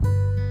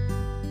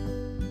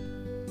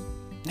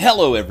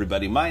Hello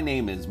everybody, my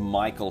name is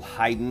Michael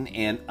Hayden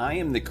and I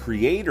am the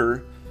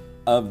creator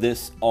of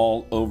this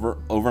All Over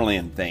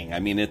Overland thing. I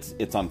mean,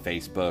 it's on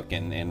Facebook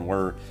and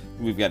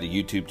we've got a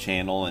YouTube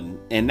channel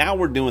and now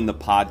we're doing the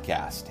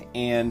podcast.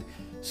 And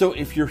so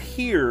if you're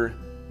here,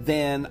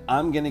 then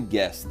I'm gonna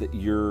guess that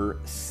you're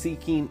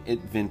seeking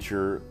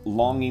adventure,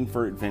 longing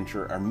for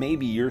adventure, or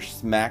maybe you're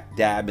smack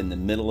dab in the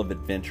middle of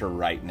adventure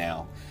right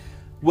now.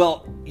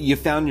 Well, you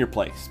found your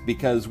place,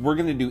 because we're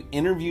going to do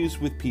interviews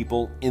with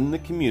people in the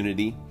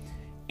community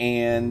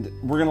and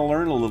we're going to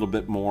learn a little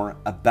bit more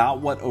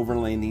about what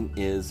overlanding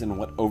is and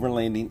what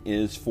overlanding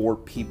is for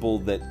people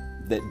that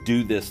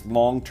do this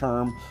long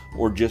term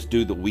or just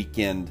do the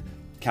weekend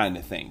kind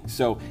of thing.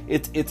 So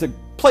it's a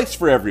place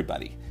for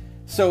everybody.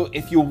 So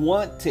if you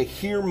want to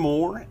hear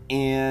more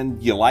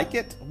and you like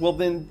it, well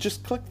then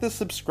just click the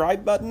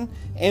subscribe button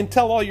and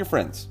tell all your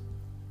friends.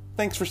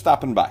 Thanks for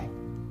stopping by.